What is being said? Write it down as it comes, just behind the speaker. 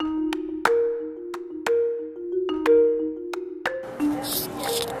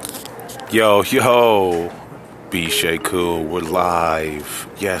Yo, yo, B Cool, we're live.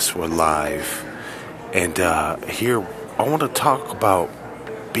 Yes, we're live. And here, I want to talk about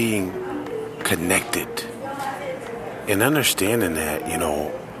being connected and understanding that,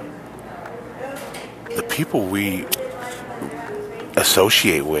 the people we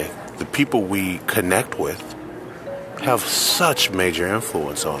associate with, the people we connect with, have such major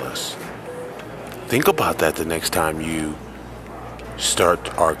influence on us. Think about that the next time you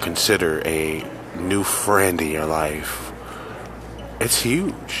start or consider a new friend in your life. It's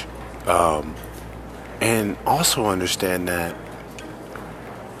huge. And also understand that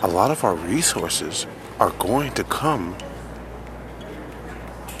a lot of our resources are going to come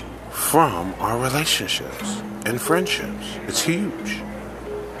from our relationships and friendships. It's huge.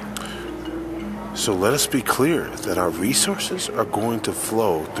 So let us be clear that our resources are going to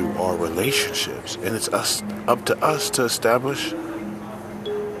flow through our relationships, and it's up to us to establish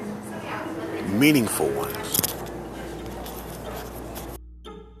meaningful ones.